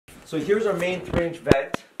So here's our main 3-inch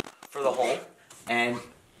vent for the home, and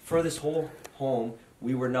for this whole home,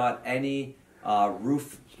 we were not any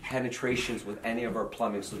roof penetrations with any of our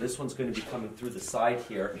plumbing. So this one's going to be coming through the side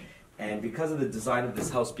here, and because of the design of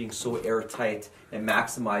this house being so airtight and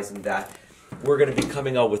maximizing that, we're going to be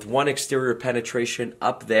coming out with one exterior penetration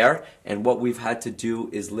up there, and what we've had to do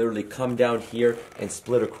is literally come down here and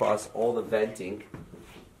split across all the venting,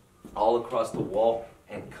 all across the wall,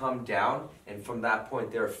 and come down, and from that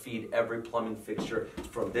point there feed every plumbing fixture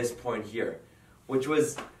from this point here, which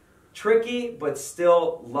was tricky, but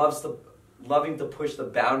still loving to push the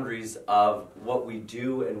boundaries of what we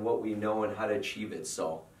do and what we know and how to achieve it.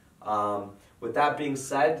 So with that being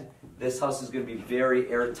said, this house is going to be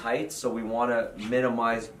very airtight, so we want to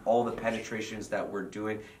minimize all the penetrations that we're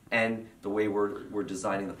doing and the way we're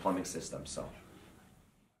designing the plumbing system. So.